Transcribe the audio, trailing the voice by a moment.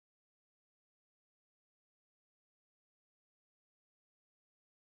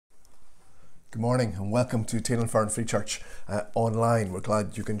Good morning and welcome to Taillanfern Free Church online. We're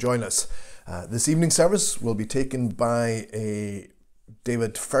glad you can join us. This evening service will be taken by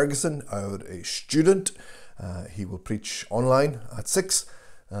David Ferguson, a student. He will preach online at 6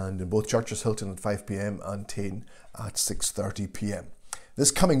 and in both churches, Hilton at 5 p.m. and Tain at 6:30 p.m. This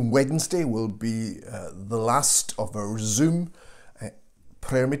coming Wednesday will be the last of our Zoom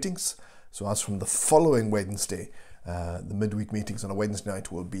prayer meetings. So as from the following Wednesday, the midweek meetings on a Wednesday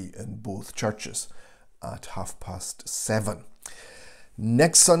night will be in both churches at 7:30.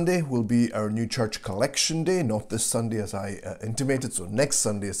 Next Sunday will be our new church collection day, not this Sunday as I intimated, so next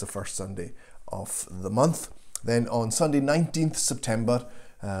Sunday is the first Sunday of the month. Then on Sunday 19th September,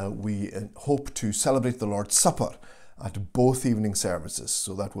 we hope to celebrate the Lord's Supper at both evening services,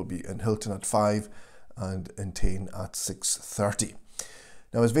 so that will be in Hilton at 5 and in Tain at 6:30.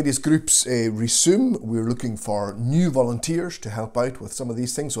 Now, as various groups resume, we're looking for new volunteers to help out with some of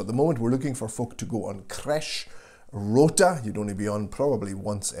these things. So at the moment, we're looking for folk to go on creche rota. You'd only be on probably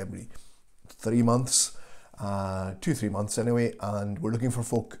once every 3 months, 2-3 months anyway. And we're looking for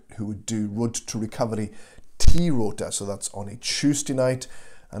folk who would do Road to Recovery tea rota. So that's on a Tuesday night.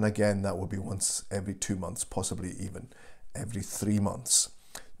 And again, that will be once every 2 months, possibly even every 3 months.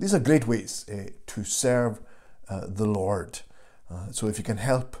 These are great ways to serve the Lord. So if you can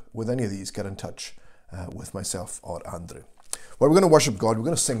help with any of these, get in touch with myself or Andrew. Well, we're going to worship God. We're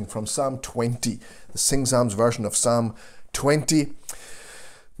going to sing from Psalm 20, the Sing Psalms version of Psalm 20.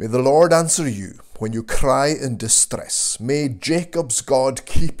 May the Lord answer you when you cry in distress. May Jacob's God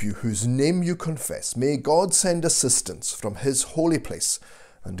keep you, whose name you confess. May God send assistance from his holy place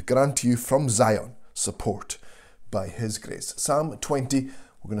and grant you from Zion support by his grace. Psalm 20,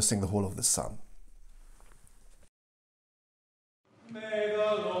 we're going to sing the whole of this psalm. May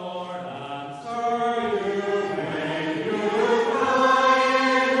the Lord answer you when you cry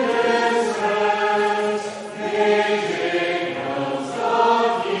in distress. May Jacob's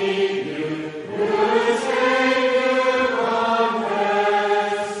God keep you, whose name you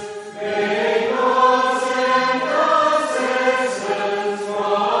confess. May God send assistance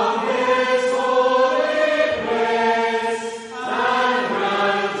from his holy place and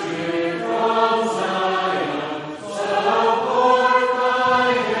grant you from Zion support.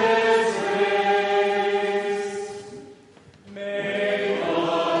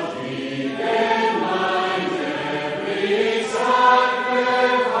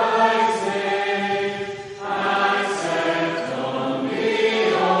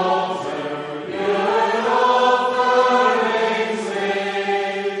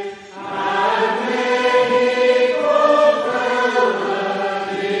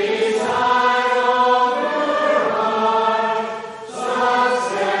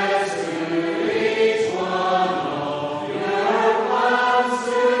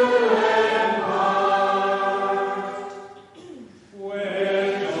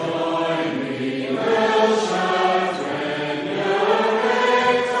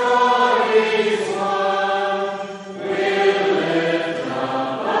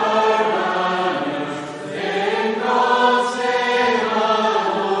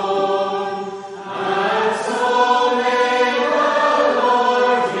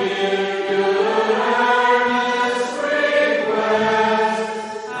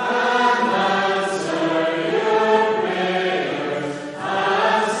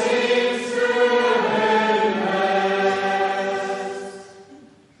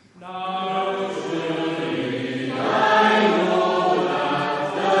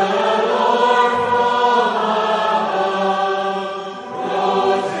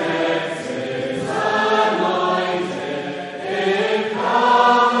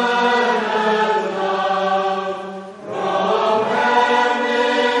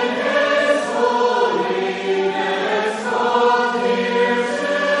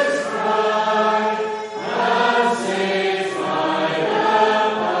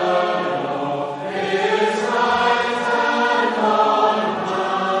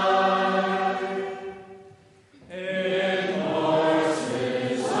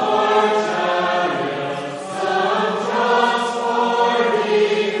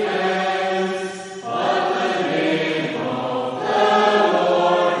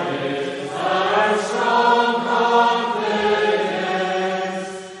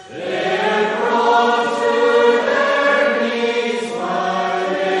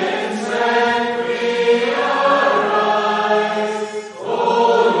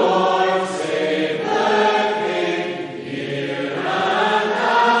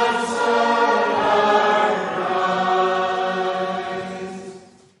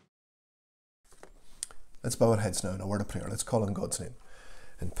 Let's bow our heads now in a word of prayer. Let's call on God's name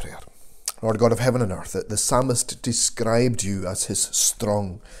in prayer. Lord God of heaven and earth, the psalmist described you as his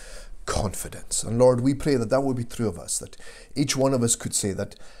strong confidence. And Lord, we pray that that would be true of us, that each one of us could say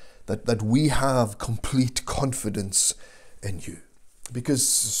that we have complete confidence in you. Because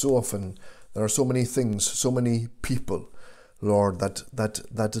so often there are so many things, so many people, Lord, that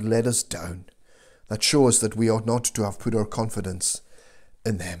let us down, that show us that we ought not to have put our confidence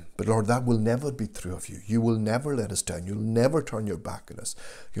in them. But Lord, that will never be true of you. You will never let us down. You'll never turn your back on us.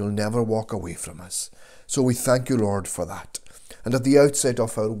 You'll never walk away from us. So we thank you, Lord, for that. And at the outset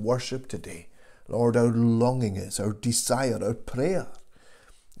of our worship today, Lord, our longing is, our desire, our prayer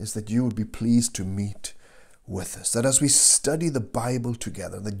is that you would be pleased to meet with us. That as we study the Bible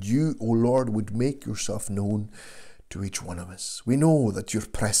together, that you, O Lord, would make yourself known to each one of us. We know that you're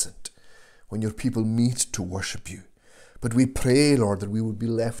present when your people meet to worship you. But we pray, Lord, that we would be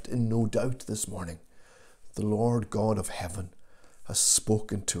left in no doubt this morning. The Lord God of heaven has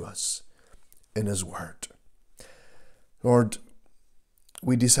spoken to us in his word. Lord,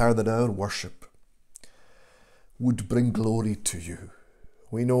 we desire that our worship would bring glory to you.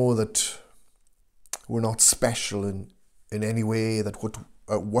 We know that we're not special in any way, that what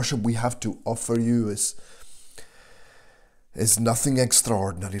worship we have to offer you is nothing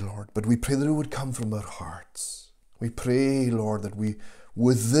extraordinary, Lord. But we pray that it would come from our hearts. We pray, Lord, that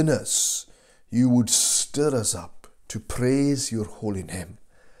within us, you would stir us up to praise your holy name,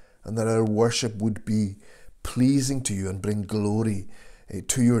 and that our worship would be pleasing to you and bring glory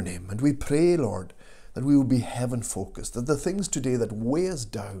to your name. And we pray, Lord, that we would be heaven-focused, that the things today that weigh us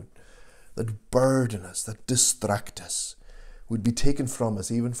down, that burden us, that distract us, would be taken from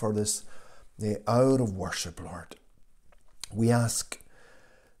us even for this hour of worship, Lord. We ask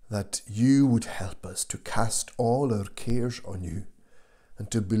that you would help us to cast all our cares on you and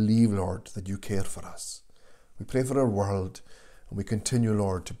to believe, Lord, that you care for us. We pray for our world, and we continue,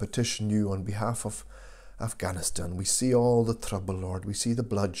 Lord, to petition you on behalf of Afghanistan. We see all the trouble, Lord. We see the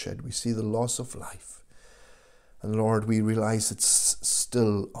bloodshed. We see the loss of life. And Lord, we realize it's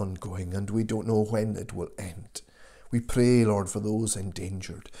still ongoing and we don't know when it will end. We pray, Lord, for those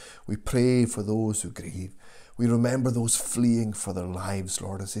endangered. We pray for those who grieve. We remember those fleeing for their lives,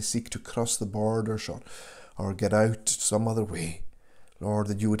 Lord, as they seek to cross the borders or get out some other way. Lord,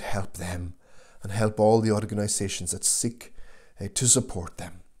 that you would help them and help all the organizations that seek to support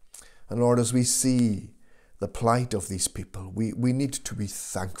them. And Lord, as we see the plight of these people, we need to be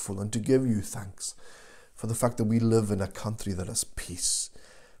thankful and to give you thanks for the fact that we live in a country that has peace,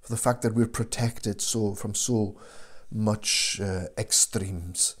 for the fact that we're protected from so much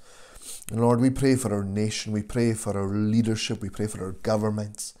extremes. And Lord, we pray for our nation, we pray for our leadership, we pray for our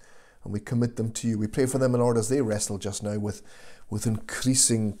governments, and we commit them to you. We pray for them, Lord, as they wrestle just now with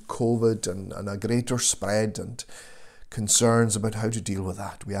increasing COVID and a greater spread and concerns about how to deal with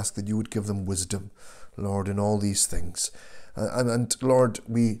that. We ask that you would give them wisdom, Lord, in all these things. And Lord,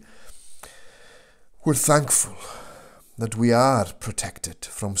 we're thankful that we are protected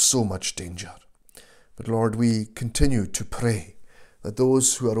from so much danger. But Lord, we continue to pray that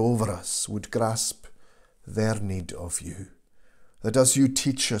those who are over us would grasp their need of you. That as you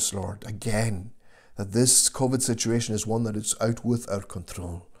teach us, Lord, again, that this COVID situation is one that is out with our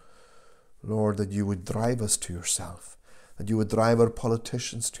control. Lord, that you would drive us to yourself, that you would drive our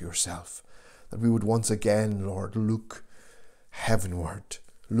politicians to yourself, that we would once again, Lord, look heavenward,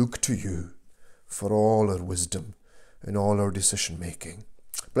 look to you for all our wisdom in all our decision making.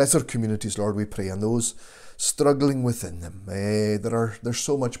 Bless our communities, Lord, we pray, and those struggling within them. There's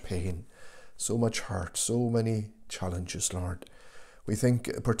so much pain, so much hurt, so many challenges, Lord. We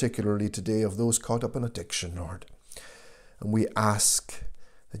think particularly today of those caught up in addiction, Lord. And we ask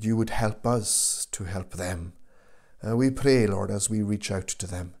that you would help us to help them. We pray, Lord, as we reach out to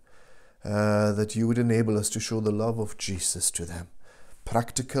them, that you would enable us to show the love of Jesus to them,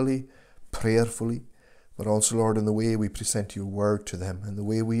 practically, prayerfully, but also, Lord, in the way we present your word to them, in the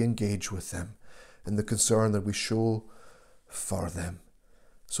way we engage with them, in the concern that we show for them.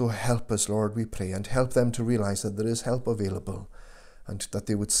 So help us, Lord, we pray, and help them to realize that there is help available and that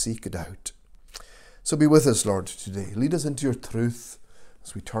they would seek it out. So be with us, Lord, today. Lead us into your truth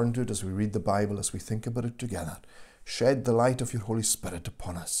as we turn to it, as we read the Bible, as we think about it together. Shed the light of your Holy Spirit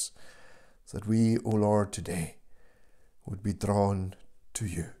upon us, so that we, O Lord, today would be drawn to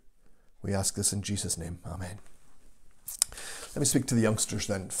you. We ask this in Jesus' name. Amen. Let me speak to the youngsters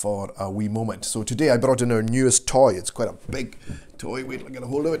then for a wee moment. So today I brought in our newest toy. It's quite a big toy. Wait till I get a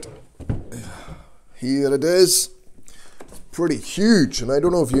hold of it. Here it is. It's pretty huge, and I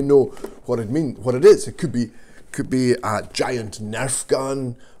don't know if you know what it is. It could be a giant Nerf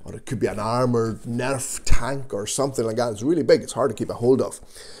gun, or it could be an armoured Nerf tank or something like that. It's really big, it's hard to keep a hold of.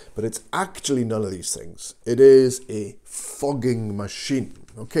 But it's actually none of these things. It is a fogging machine.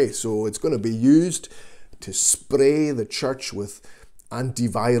 Okay, so it's going to be used to spray the church with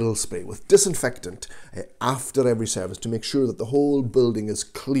antiviral spray, with disinfectant after every service to make sure that the whole building is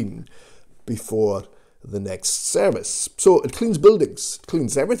clean before the next service. So it cleans buildings, it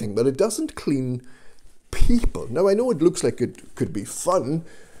cleans everything, but it doesn't clean people. Now I know it looks like it could be fun.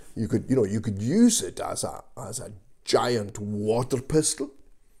 You could use it as a giant water pistol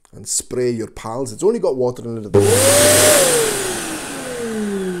and spray your pals. It's only got water in it at the moment.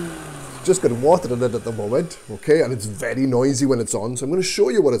 Just got water in it at the moment, okay, and it's very noisy when it's on. So I'm going to show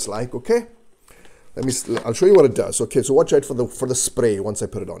you what it's like, okay? I'll show you what it does. Okay, so watch out for the spray once I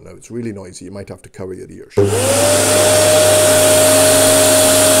put it on. Now it's really noisy. You might have to cover your ears.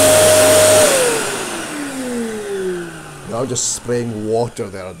 Now I'm just spraying water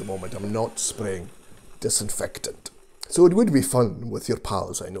there at the moment. I'm not spraying disinfectant. So it would be fun with your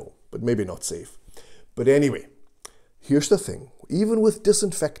pals, I know, but maybe not safe. But anyway, here's the thing. Even with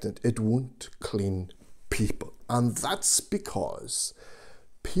disinfectant, it won't clean people. And that's because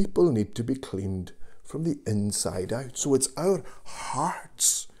people need to be cleaned from the inside out. So it's our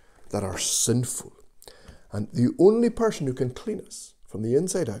hearts that are sinful. And the only person who can clean us from the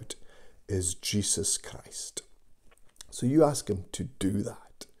inside out is Jesus Christ. So you ask him to do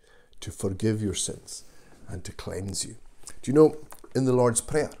that, to forgive your sins and to cleanse you. Do you know, in the Lord's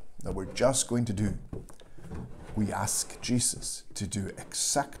Prayer that we're just going to do, we ask Jesus to do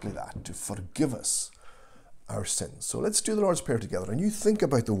exactly that, to forgive us our sins. So let's do the Lord's Prayer together, and you think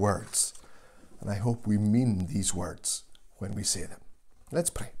about the words, and I hope we mean these words when we say them. Let's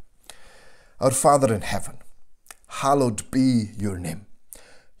pray. Our Father in heaven, hallowed be your name.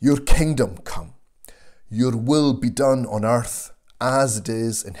 Your kingdom come. Your will be done on earth as it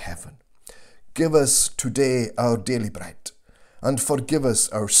is in heaven. Give us today our daily bread, and forgive us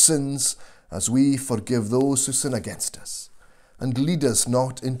our sins as we forgive those who sin against us. And lead us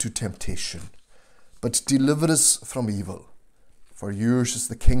not into temptation, but deliver us from evil. For yours is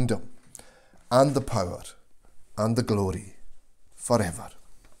the kingdom, and the power, and the glory, forever.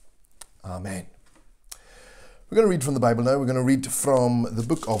 Amen. We're going to read from the Bible now. We're going to read from the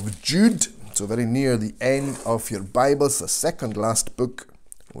book of Jude. So very near the end of your Bibles, the second last book.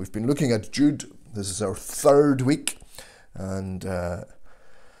 We've been looking at Jude. This is our third week, and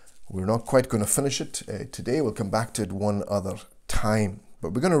we're not quite going to finish it today. We'll come back to it one other time.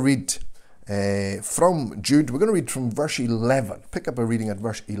 But we're going to read from Jude. We're going to read from verse 11. Pick up a reading at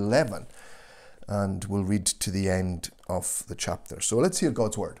verse 11, and we'll read to the end of the chapter. So let's hear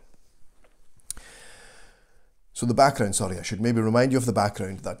God's word. So the background, I should maybe remind you of the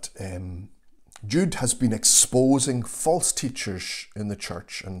background, that Jude has been exposing false teachers in the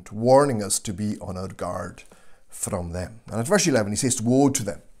church and warning us to be on our guard from them. And at verse 11 he says, "Woe to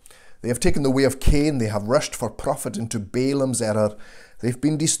them! They have taken the way of Cain, they have rushed for profit into Balaam's error, they've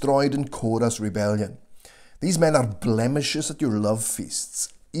been destroyed in Korah's rebellion. These men are blemishes at your love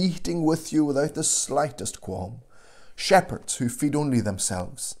feasts, eating with you without the slightest qualm. Shepherds who feed only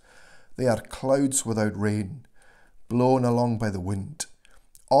themselves. They are clouds without rain, blown along by the wind.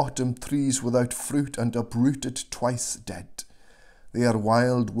 Autumn trees without fruit and uprooted twice dead. They are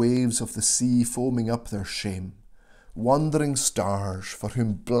wild waves of the sea foaming up their shame. Wandering stars for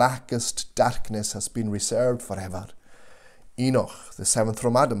whom blackest darkness has been reserved forever. Enoch, the seventh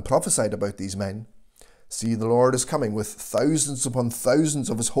from Adam, prophesied about these men. See, the Lord is coming with thousands upon thousands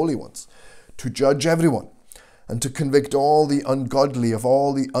of his holy ones, to judge everyone, and to convict all the ungodly of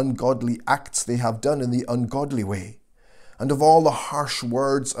all the ungodly acts they have done in the ungodly way, and of all the harsh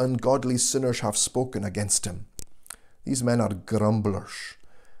words ungodly sinners have spoken against him. These men are grumblers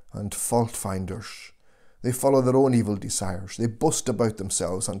and fault-finders. They follow their own evil desires. They boast about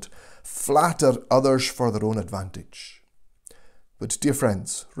themselves and flatter others for their own advantage. But, dear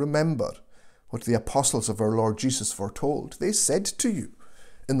friends, remember what the apostles of our Lord Jesus foretold. They said to you,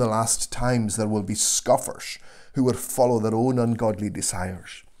 in the last times there will be scoffers who will follow their own ungodly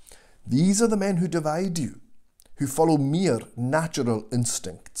desires. These are the men who divide you, who follow mere natural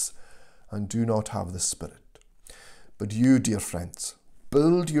instincts and do not have the Spirit. But you, dear friends,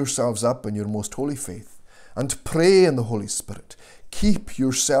 build yourselves up in your most holy faith and pray in the Holy Spirit. Keep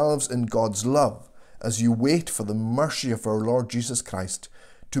yourselves in God's love as you wait for the mercy of our Lord Jesus Christ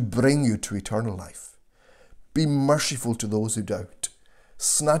to bring you to eternal life. Be merciful to those who doubt.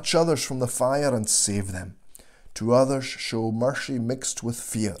 Snatch others from the fire and save them. To others show mercy mixed with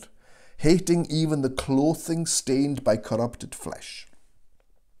fear, hating even the clothing stained by corrupted flesh.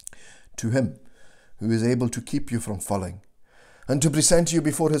 To him who is able to keep you from falling, and to present you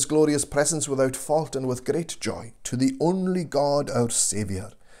before his glorious presence without fault and with great joy. To the only God, our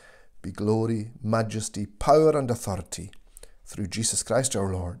Saviour, be glory, majesty, power and authority through Jesus Christ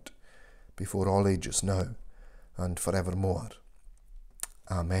our Lord, before all ages now and forevermore.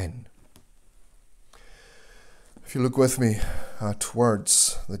 Amen. If you look with me at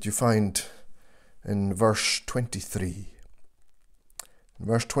words that you find in verse 23. In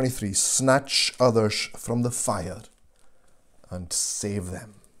verse 23, snatch others from the fire and save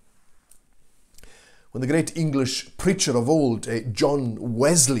them. When the great English preacher of old, John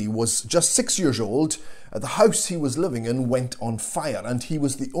Wesley, was just 6 years old, the house he was living in went on fire, and he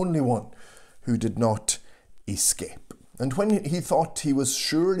was the only one who did not escape. And when he thought he was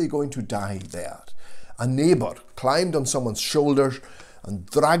surely going to die there, a neighbour climbed on someone's shoulder and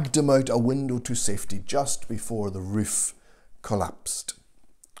dragged him out a window to safety just before the roof collapsed.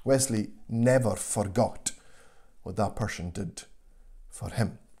 Wesley never forgot what that person did for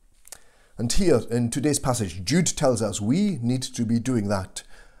him. And here in today's passage, Jude tells us we need to be doing that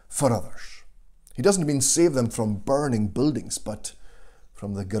for others. He doesn't mean save them from burning buildings, but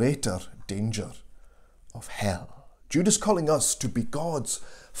from the greater danger of hell. Jude is calling us to be God's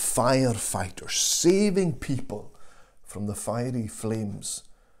firefighters, saving people from the fiery flames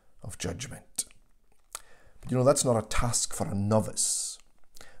of judgment. But that's not a task for a novice.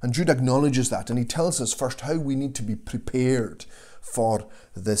 And Jude acknowledges that, and he tells us first how we need to be prepared for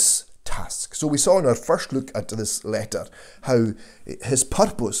this task. So we saw in our first look at this letter how his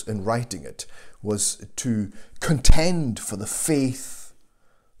purpose in writing it was to contend for the faith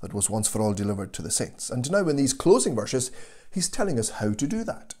that was once for all delivered to the saints. And now in these closing verses, he's telling us how to do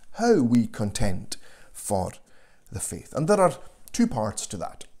that, how we contend for the faith. And there are two parts to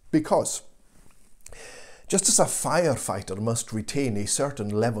that, because just as a firefighter must retain a certain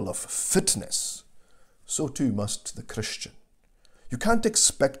level of fitness, so too must the Christian. You can't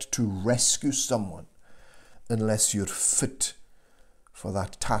expect to rescue someone unless you're fit for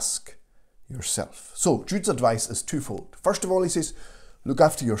that task yourself. So Jude's advice is twofold. First of all, he says, look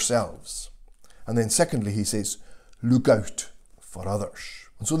after yourselves. And then secondly, he says, look out for others.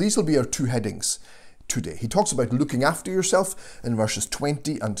 And so these will be our two headings today. He talks about looking after yourself in verses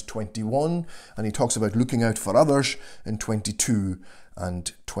 20 and 21, and he talks about looking out for others in 22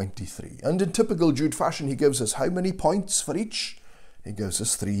 and 23. And in typical Jude fashion, he gives us how many points for each? He gives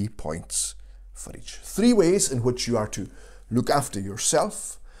us 3 points for each. 3 ways in which you are to look after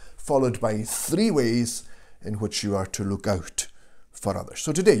yourself, followed by 3 ways in which you are to look out for others.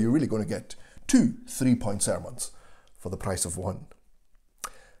 So today you're really going to get 2 3-point sermons for the price of 1.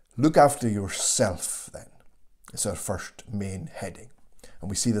 Look after yourself, then. It's our first main heading. And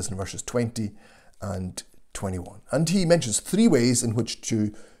we see this in verses 20 and 21. And he mentions 3 ways in which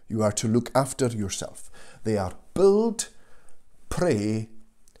you are to look after yourself. They are build, pray,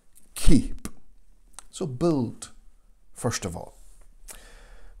 keep. So build, first of all.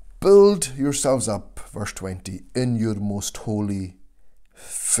 Build yourselves up, verse 20, in your most holy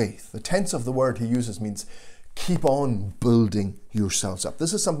faith. The tense of the word he uses means keep on building yourselves up.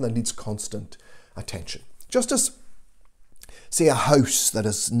 This is something that needs constant attention. Just as, say, a house that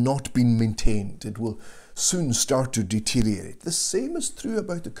has not been maintained, it will soon start to deteriorate. The same is true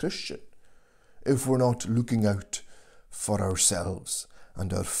about the Christian if we're not looking out for ourselves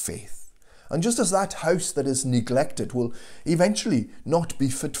and our faith. And just as that house that is neglected will eventually not be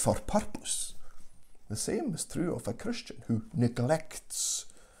fit for purpose, the same is true of a Christian who neglects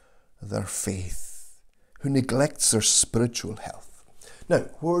their faith, who neglects their spiritual health. Now,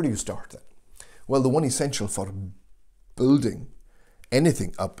 where do you start then? Well, the one essential for building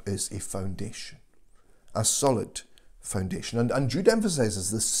anything up is a foundation, a solid foundation. And Jude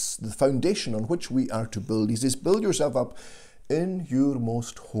emphasizes this, the foundation on which we are to build. He says, build yourself up in your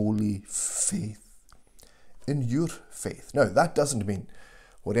most holy faith. In your faith. Now, that doesn't mean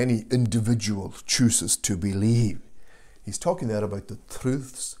what any individual chooses to believe. He's talking there about the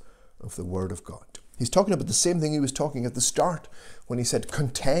truths of the Word of God. He's talking about the same thing he was talking at the start when he said,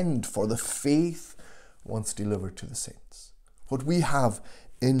 contend for the faith once delivered to the saints. What we have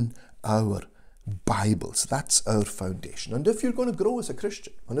in our Bibles, that's our foundation. And if you're going to grow as a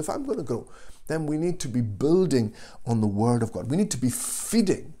Christian, and if I'm going to grow, then we need to be building on the Word of God. We need to be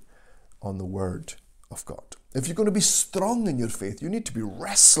feeding on the Word of God. If you're going to be strong in your faith, you need to be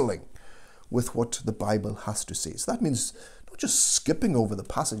wrestling with what the Bible has to say. So that means not just skipping over the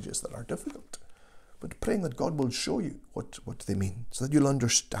passages that are difficult, but praying that God will show you what they mean so that you'll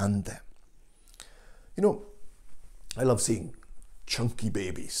understand them. You know, I love seeing chunky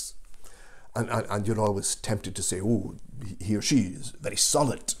babies. And you're always tempted to say, oh, he or she is very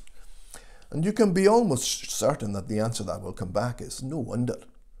solid. And you can be almost certain that the answer that will come back is, no wonder.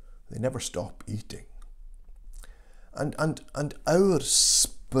 They never stop eating. And our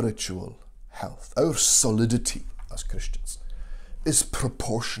spiritual health, our solidity as Christians, is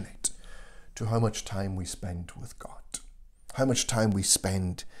proportionate to how much time we spend with God, how much time we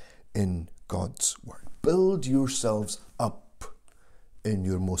spend in God's Word. Build yourselves up in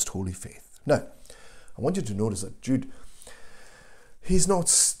your most holy faith. Now, I want you to notice that Jude, he's not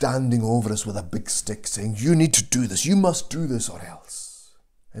standing over us with a big stick saying, you need to do this, you must do this or else.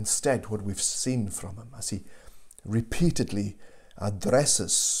 Instead, what we've seen from him as he repeatedly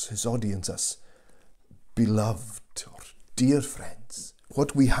addresses his audience as beloved or dear friends,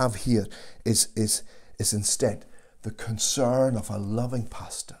 what we have here is instead the concern of a loving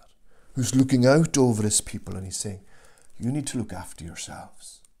pastor who's looking out over his people, and he's saying, you need to look after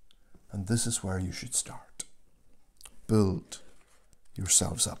yourselves. And this is where you should start. Build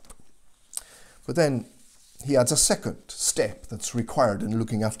yourselves up. But then he adds a second step that's required in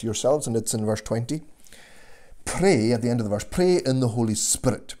looking after yourselves, and it's in verse 20. Pray, at the end of the verse, pray in the Holy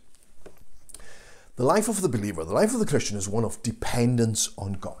Spirit. The life of the believer, the life of the Christian, is one of dependence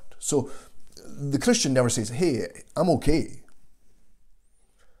on God. So the Christian never says, hey, I'm okay.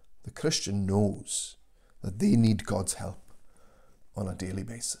 The Christian knows that they need God's help on a daily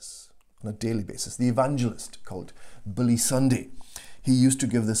basis. On a daily basis. The evangelist called Billy Sunday, he used to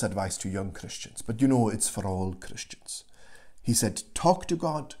give this advice to young Christians, but you know it's for all Christians. He said, talk to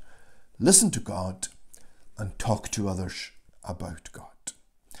God, listen to God, and talk to others about God.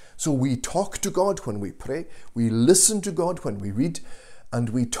 So we talk to God when we pray, we listen to God when we read, and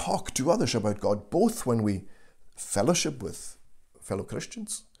we talk to others about God, both when we fellowship with fellow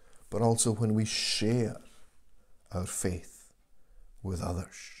Christians, but also when we share our faith with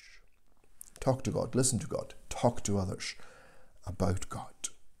others. Talk to God, listen to God, talk to others about God.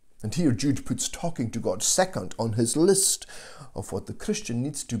 And here Jude puts talking to God second on his list of what the Christian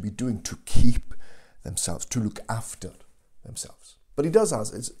needs to be doing to keep themselves, to look after themselves. But he does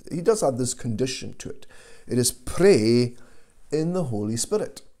add this condition to it. It is pray in the Holy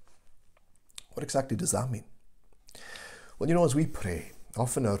Spirit. What exactly does that mean? Well, you know, as we pray,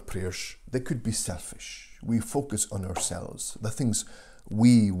 often our prayers, they could be selfish. We focus on ourselves, the things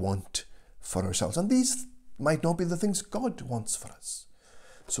we want for ourselves. And these might not be the things God wants for us.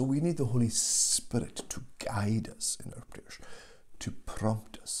 So we need the Holy Spirit to guide us in our prayers, to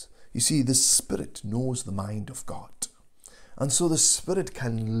prompt us. You see, the Spirit knows the mind of God. And so the Spirit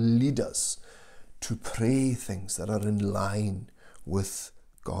can lead us to pray things that are in line with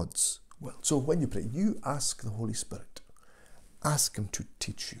God's will. So when you pray, you ask the Holy Spirit. Ask Him to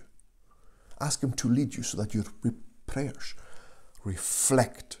teach you. Ask Him to lead you so that your prayers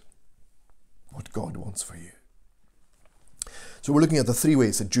reflect what God wants for you. So we're looking at the three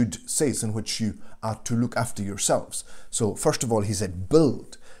ways that Jude says in which you are to look after yourselves. So first of all, he said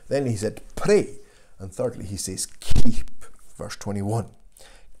build. Then he said pray. And thirdly, he says keep. Verse 21.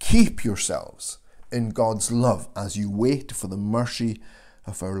 Keep yourselves in God's love as you wait for the mercy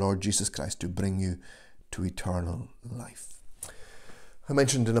of our Lord Jesus Christ to bring you to eternal life. I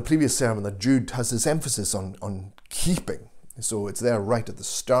mentioned in a previous sermon that Jude has this emphasis on keeping. So it's there right at the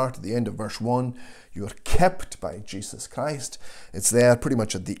start, at the end of verse 1. You are kept by Jesus Christ. It's there pretty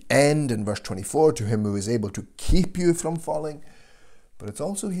much at the end in verse 24, to Him who is able to keep you from falling. But it's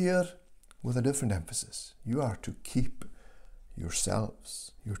also here with a different emphasis. You are to keep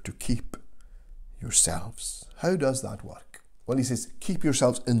yourselves. You're to keep yourselves. How does that work? Well, he says, keep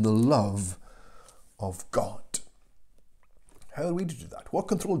yourselves in the love of God. How are we to do that? What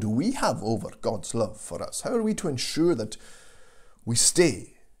control do we have over God's love for us? How are we to ensure that we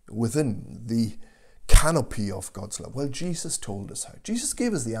stay within the canopy of God's love? Well, Jesus told us how. Jesus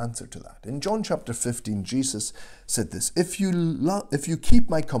gave us the answer to that. In John chapter 15, Jesus said this, if you keep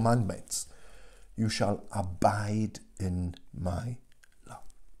my commandments, you shall abide in my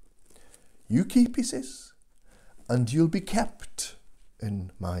love. You keep, he says, and you'll be kept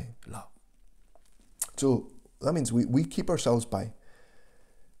in my love. So that means we keep ourselves by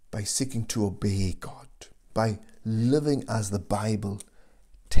seeking to obey God, by living as the Bible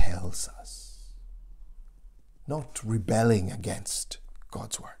tells us, not rebelling against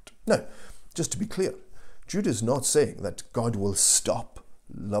God's word. Now, just to be clear, Jude is not saying that God will stop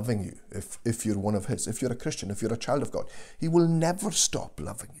loving you if you're one of His, if you're a Christian, if you're a child of God. He will never stop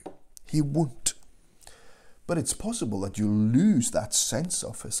loving you. He won't. But it's possible that you lose that sense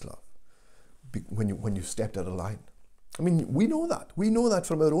of His love when you stepped out of line. I mean, we know that. We know that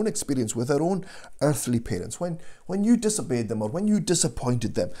from our own experience with our own earthly parents. When you disobeyed them or when you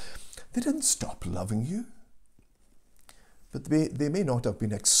disappointed them, they didn't stop loving you. but they may not have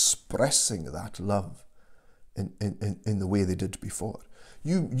been expressing that love in the way they did before.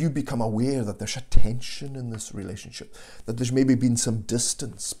 You become aware that there's a tension in this relationship, that there's maybe been some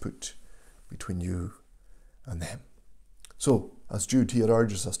distance put between you and them. So, as Jude here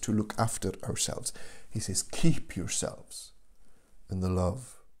urges us to look after ourselves, he says, keep yourselves in the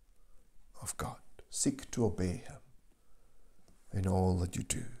love of God. Seek to obey him in all that you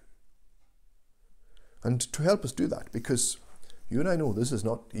do. And to help us do that, because you and I know this is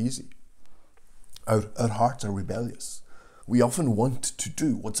not easy. Our hearts are rebellious. We often want to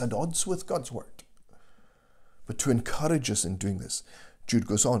do what's at odds with God's word. But to encourage us in doing this, Jude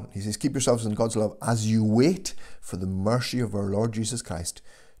goes on. He says, keep yourselves in God's love as you wait for the mercy of our Lord Jesus Christ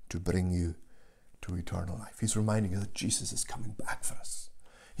to bring you to eternal life. He's reminding us that Jesus is coming back for us.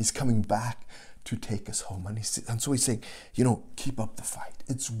 He's coming back to take us home. And so he's saying, keep up the fight.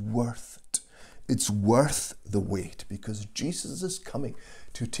 It's worth it. It's worth the wait, because Jesus is coming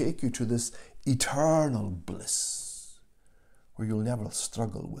to take you to this eternal bliss where you'll never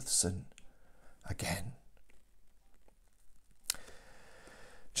struggle with sin again.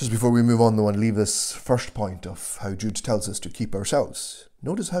 Just before we move on, though, and leave this first point of how Jude tells us to keep ourselves,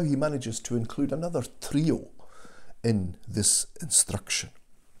 notice how he manages to include another trio in this instruction.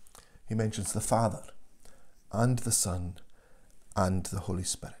 He mentions the Father and the Son and the Holy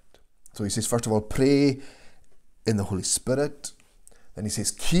Spirit. So he says, first of all, pray in the Holy Spirit. Then he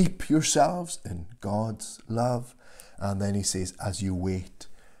says, keep yourselves in God's love. And then he says, as you wait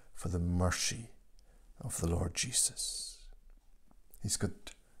for the mercy of the Lord Jesus. He's got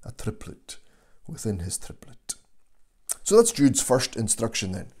a triplet within his triplet. So that's Jude's first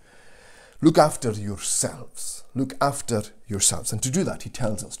instruction then. Look after yourselves. Look after yourselves. And to do that, he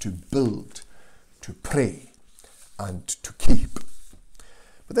tells us to build, to pray, and to keep.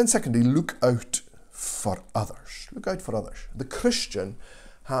 But then secondly, look out for others. Look out for others. The Christian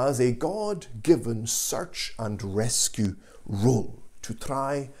has a God-given search and rescue role to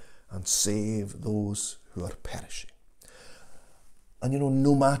try and save those who are perishing. And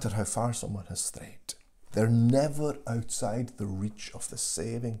no matter how far someone has strayed, they're never outside the reach of the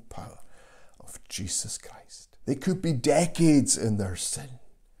saving power of Jesus Christ. They could be decades in their sin.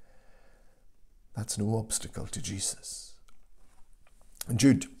 That's no obstacle to Jesus. And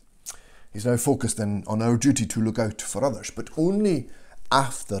Jude, he's now focused on our duty to look out for others, but only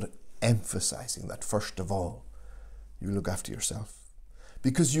after emphasizing that first of all, you look after yourself.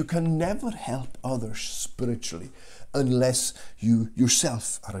 Because you can never help others spiritually unless you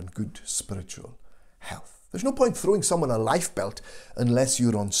yourself are in good spiritual health. There's no point throwing someone a life belt unless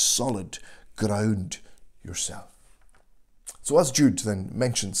you're on solid ground yourself. So as Jude then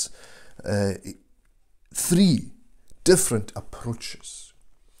mentions, 3 different approaches.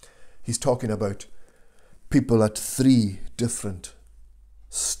 He's talking about people at 3 different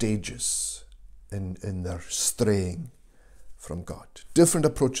stages in their straying from God. Different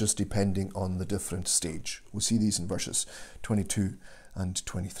approaches depending on the different stage. We'll see these in verses 22 and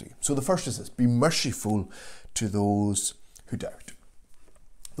 23. So the first is this: be merciful to those who doubt.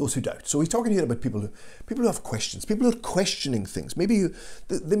 Those who doubt. So he's talking here about people who have questions, people who are questioning things. Maybe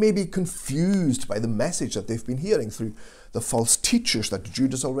they may be confused by the message that they've been hearing through the false teachers that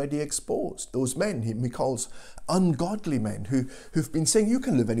Jude has already exposed. Those men he calls ungodly men who've been saying you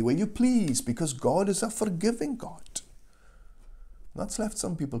can live any way you please because God is a forgiving God. That's left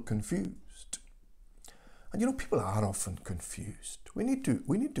some people confused. And people are often confused. We need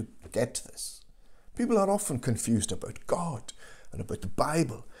to get this. People are often confused about God and about the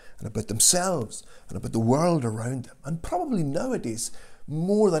Bible and about themselves and about the world around them. And probably nowadays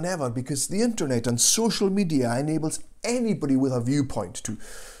more than ever, because the internet and social media enables anybody with a viewpoint to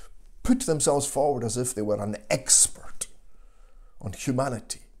put themselves forward as if they were an expert on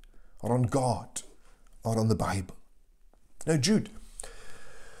humanity or on God or on the Bible. Now Jude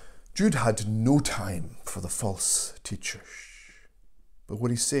had no time for the false teachers. But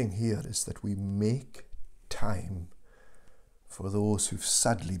what he's saying here is that we make time for those who've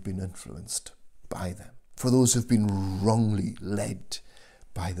sadly been influenced by them, for those who've been wrongly led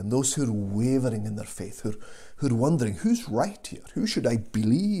by them, those who are wavering in their faith, who are wondering, who's right here? Who should I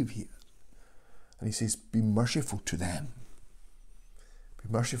believe here? And he says, be merciful to them. Be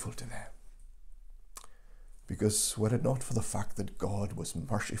merciful to them. Because were it not for the fact that God was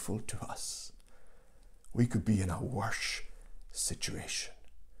merciful to us, we could be in a worse situation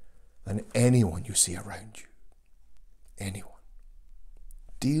than anyone you see around you. Anyone.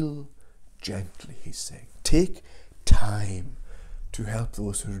 Deal gently, he's saying. Take time to help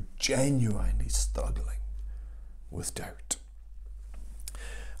those who are genuinely struggling with doubt.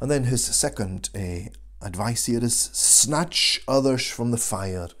 And then his second advice here is snatch others from the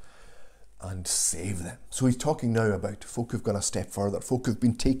fire and save them. So he's talking now about folk who've gone a step further, folk who've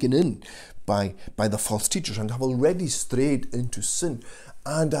been taken in by the false teachers and have already strayed into sin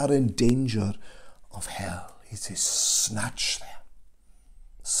and are in danger of hell. He says, snatch them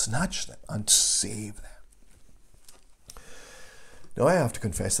and save them. Now I have to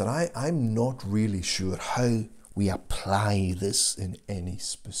confess that I'm not really sure how we apply this in any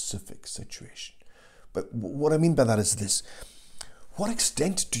specific situation. But what I mean by that is this. What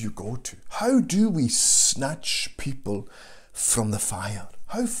extent do you go to? How do we snatch people from the fire?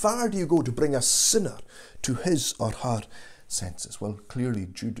 How far do you go to bring a sinner to his or her senses? Well, clearly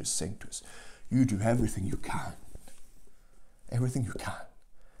Jude is saying to us, you do everything you can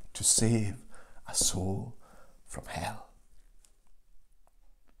to save a soul from hell.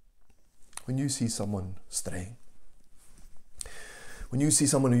 When you see someone straying, when you see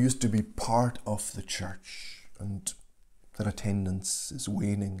someone who used to be part of the church and their attendance is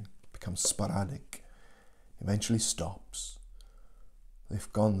waning, becomes sporadic, eventually stops,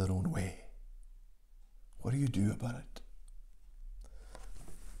 they've gone their own way, what do you do about it?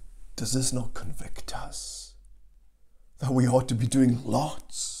 Does this not convict us that we ought to be doing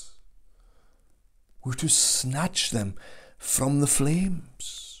lots? We're to snatch them from the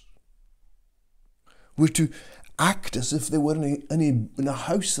flames. We're to act as if they were in a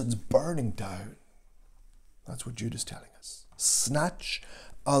house that's burning down. That's what Jude is telling us. Snatch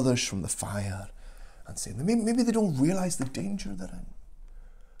others from the fire and save them. Maybe they don't realize the danger they're in.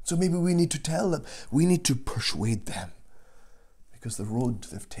 So maybe we need to tell them, we need to persuade them, because the road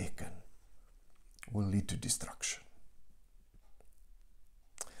they've taken will lead to destruction.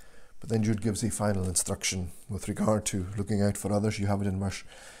 But then Jude gives a final instruction with regard to looking out for others. You have it in verse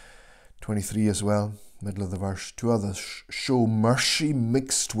 23 as well, middle of the verse. To others show mercy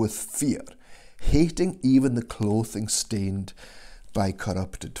mixed with fear, hating even the clothing stained by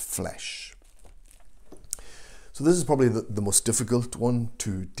corrupted flesh. So this is probably the most difficult one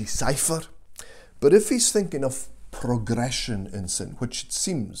to decipher. But if he's thinking of progression in sin, which it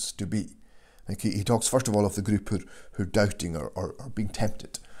seems to be, like he talks first of all of the group who are doubting or being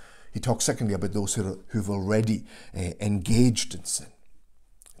tempted. He talks secondly about those who've already engaged in sin.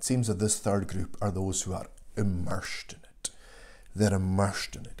 It seems that this third group are those who are immersed in it. They're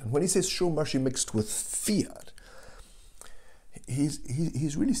immersed in it. And when he says show mercy mixed with fear,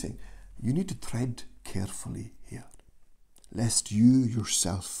 he's really saying you need to tread carefully here, lest you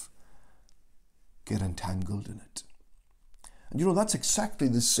yourself get entangled in it. And you know, that's exactly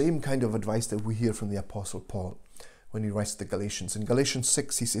the same kind of advice that we hear from the Apostle Paul when he writes the Galatians. In Galatians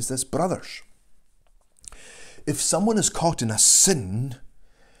 6, he says this, brothers, if someone is caught in a sin,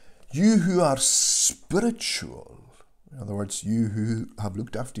 you who are spiritual, in other words, you who have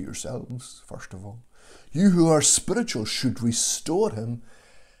looked after yourselves, first of all, you who are spiritual should restore him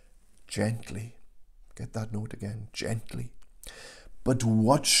gently. Get that note again, gently. But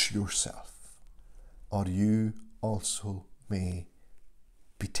watch yourself, or you also may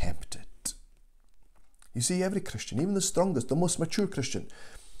be tempted. You see, every Christian, even the strongest, the most mature Christian,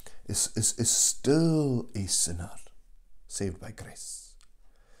 is still a sinner saved by grace.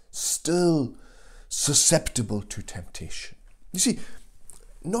 Still susceptible to temptation. You see,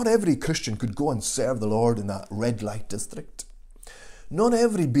 not every Christian could go and serve the Lord in that red light district. Not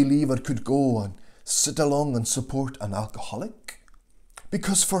every believer could go and sit along and support an alcoholic,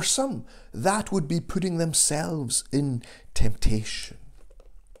 because for some, that would be putting themselves in temptation.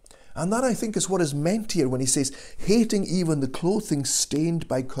 And that, I think, is what is meant here when he says, hating even the clothing stained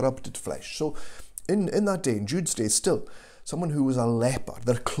by corrupted flesh. So in that day, in Jude's day still, someone who was a leper,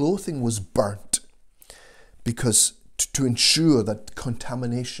 their clothing was burnt because to ensure that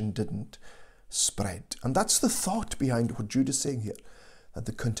contamination didn't spread. And that's the thought behind what Jude is saying here, that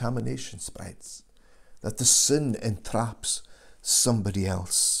the contamination spreads, that the sin entraps somebody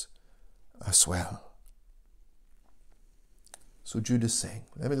else as well. So Jude is saying,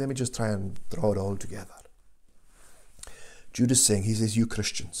 let me just try and draw it all together. Jude is saying, he says, you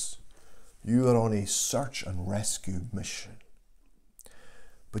Christians, you are on a search and rescue mission.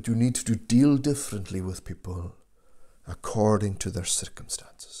 But you need to deal differently with people according to their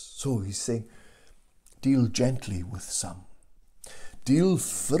circumstances. So he's saying, deal gently with some. Deal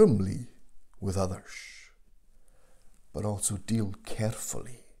firmly with others. But also deal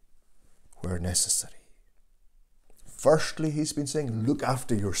carefully where necessary. Firstly, he's been saying, look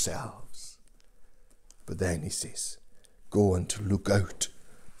after yourselves. But then he says, go and to look out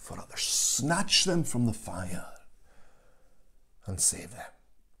for others. Snatch them from the fire and save them.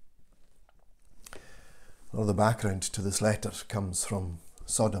 Well, the background to this letter comes from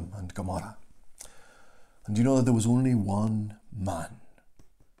Sodom and Gomorrah. And you know that there was only one man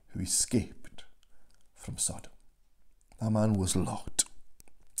who escaped from Sodom. That man was Lot.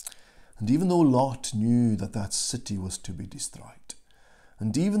 And even though Lot knew that that city was to be destroyed,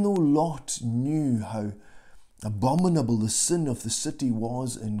 and even though Lot knew how abominable the sin of the city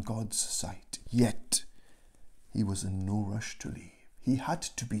was in God's sight, yet he was in no rush to leave. He had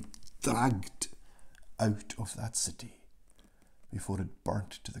to be dragged out of that city before it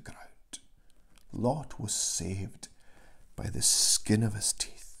burnt to the ground. Lot was saved by the skin of his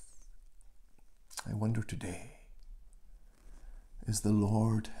teeth. I wonder today, is the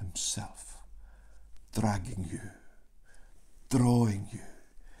Lord himself dragging you, drawing you,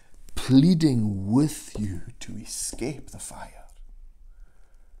 pleading with you to escape the fire,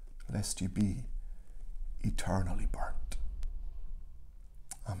 lest you be eternally burnt?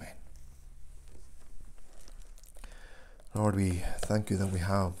 Amen. Lord, we thank you that we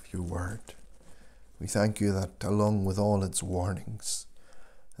have your word. We thank you that along with all its warnings,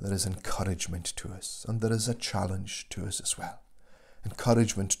 there is encouragement to us, and there is a challenge to us as well.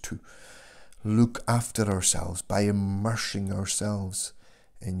 Encouragement to look after ourselves by immersing ourselves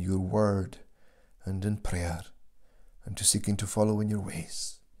in your word and in prayer, and to seeking to follow in your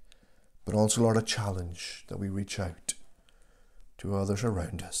ways. But also, Lord, a challenge that we reach out to others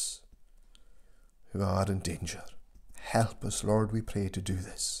around us who are in danger. Help us, Lord, we pray, to do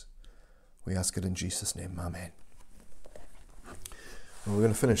this. We ask it in Jesus' name. Amen. And we're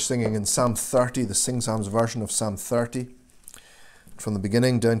going to finish singing in Psalm 30, the Sing Psalms version of Psalm 30. From the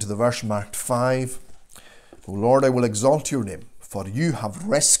beginning down to the verse marked 5. O Lord, I will exalt your name, for you have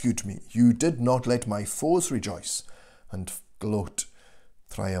rescued me. You did not let my foes rejoice and gloat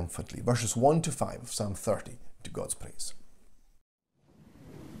triumphantly. Verses 1 to 5 of Psalm 30, to God's praise.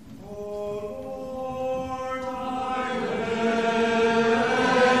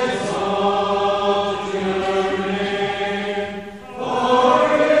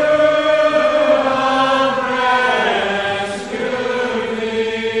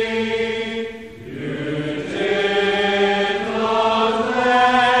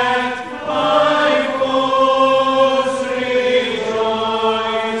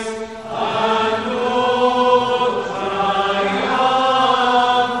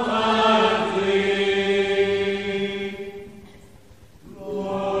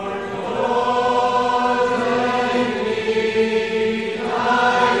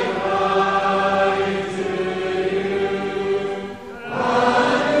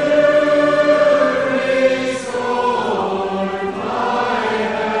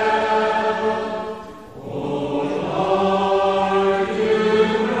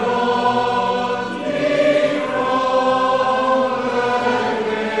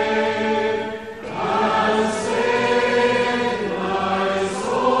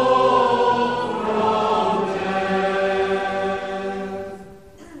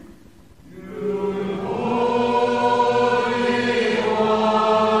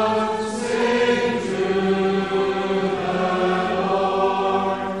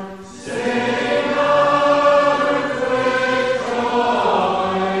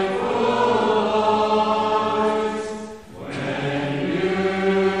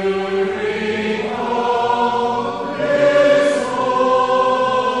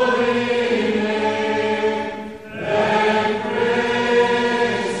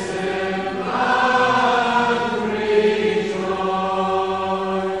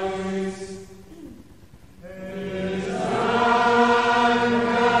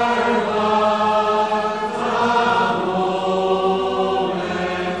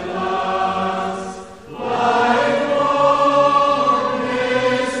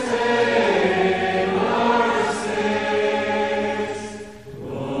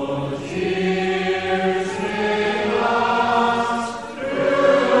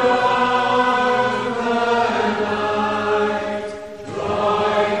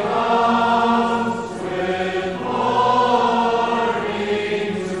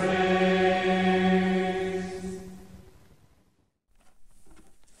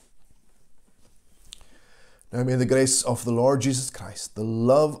 Now may the grace of the Lord Jesus Christ, the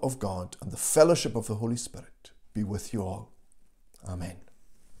love of God, and the fellowship of the Holy Spirit be with you all. Amen.